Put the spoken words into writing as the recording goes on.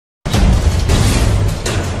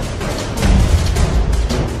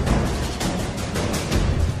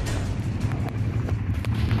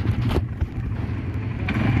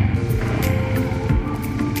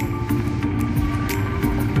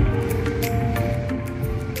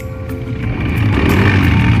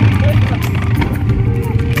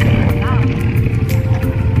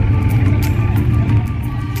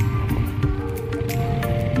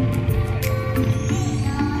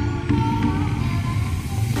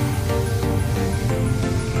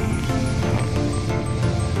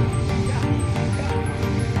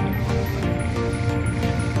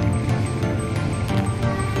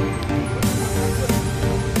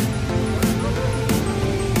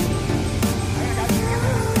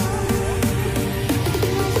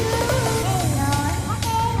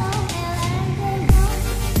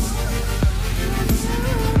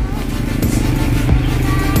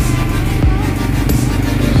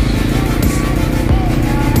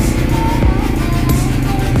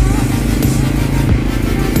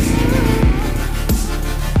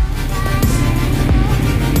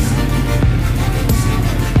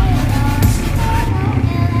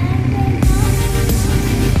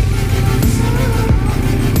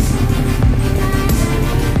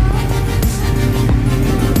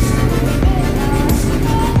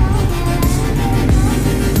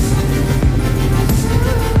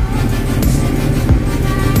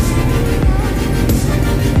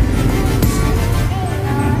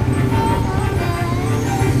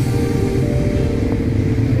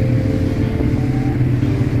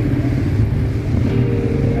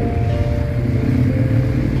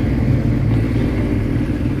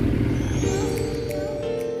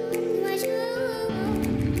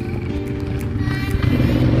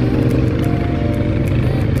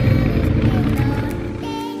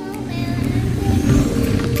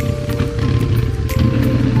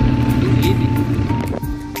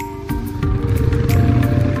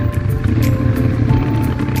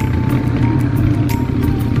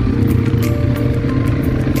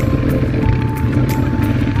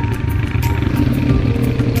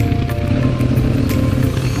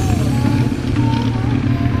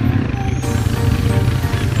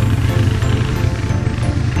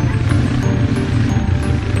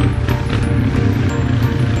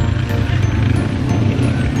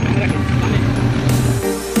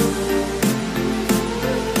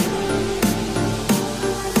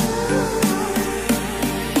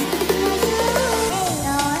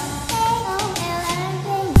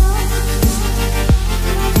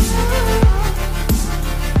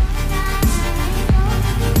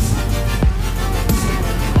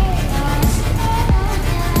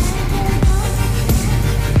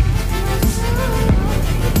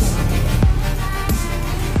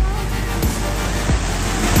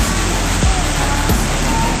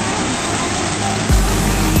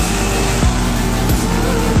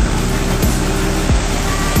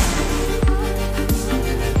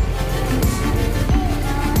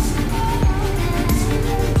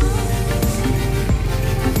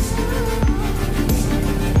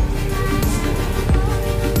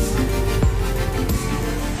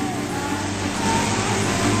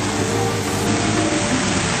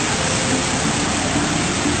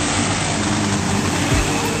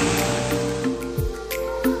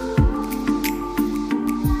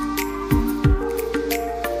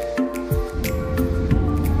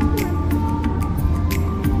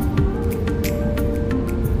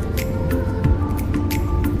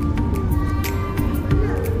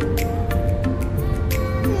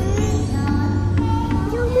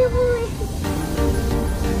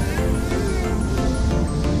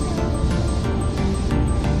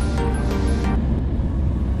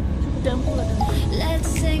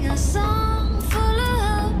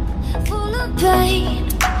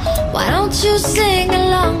Won't you sing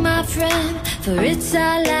along, my friend, for it's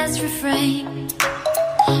our last refrain.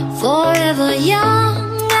 Forever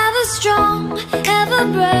young, ever strong, ever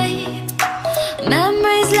brave.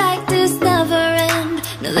 Memories like this never end,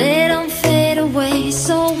 no, they don't fade away.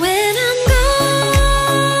 So when I'm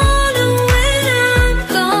gone, oh, when I'm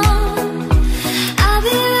gone, I'll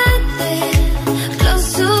be right there,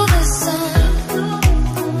 close to the sun.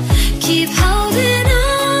 Keep holding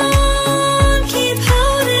on, keep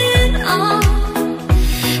holding on,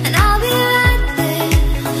 and I'll be right there,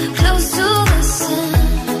 close to the sun,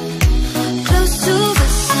 close to the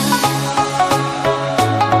sun.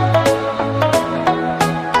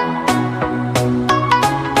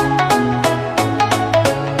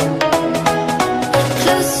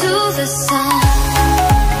 Close to the sun.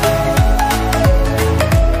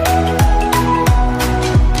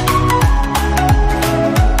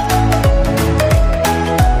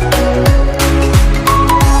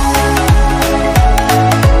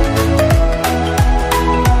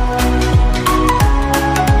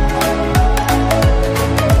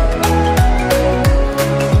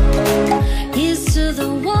 Here's to the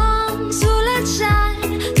ones who let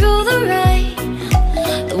shine through the rain,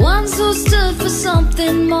 the ones who stood for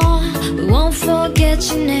something more. We won't forget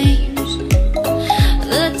your names.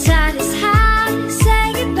 The tide is high,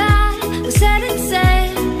 say goodbye, we're setting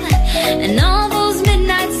sail, and all those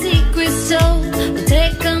midnight secrets told, we'll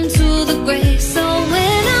take them to the grave. So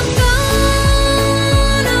when I'm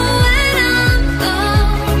gone, oh, when I'm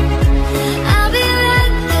gone, I'll be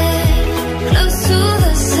right there, close to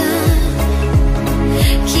the sun.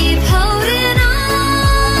 Keep holding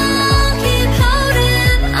on, keep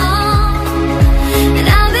holding on, and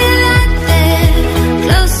I'll be right there,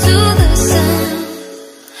 close to the sun,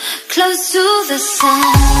 close to the sun.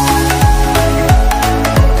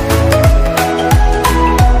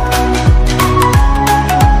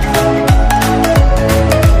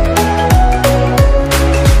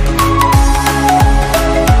 Close to the sun.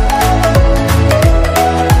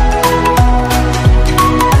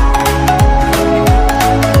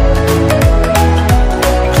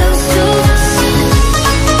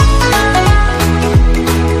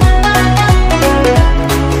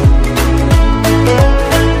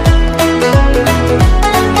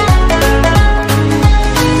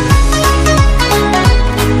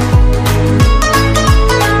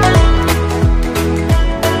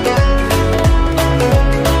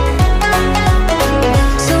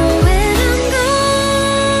 So when I'm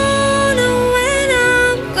gone, oh, when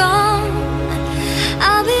I'm gone,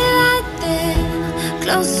 I'll be right there,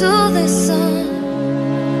 close to the sun.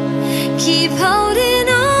 Keep holding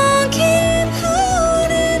on, keep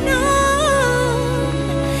holding on,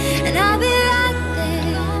 and I'll be right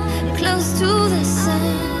there, close to the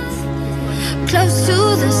sun, close to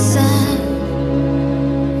the sun.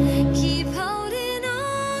 Keep holding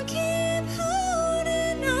on, keep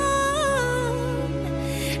holding on,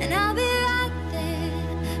 and I'll be right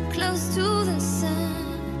there, close to the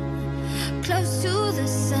sun, close to the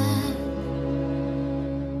sun.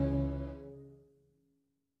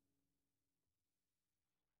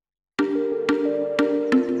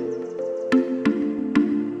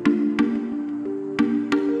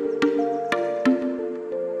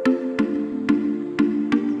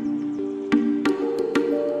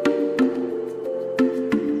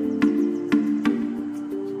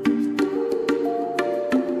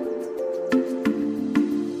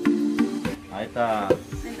 Eta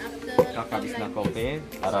kakak habis na kopi,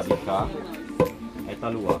 Arabica. Eta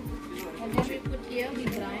Luwak.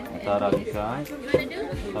 Eta Arabica.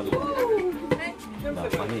 Eta Luwak. Dah,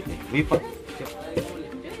 pahit ni. Wipa.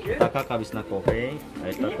 Eta kakak habis na kopi,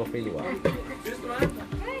 eta kopi Luwak.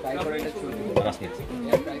 Rasnit.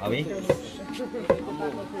 Abi?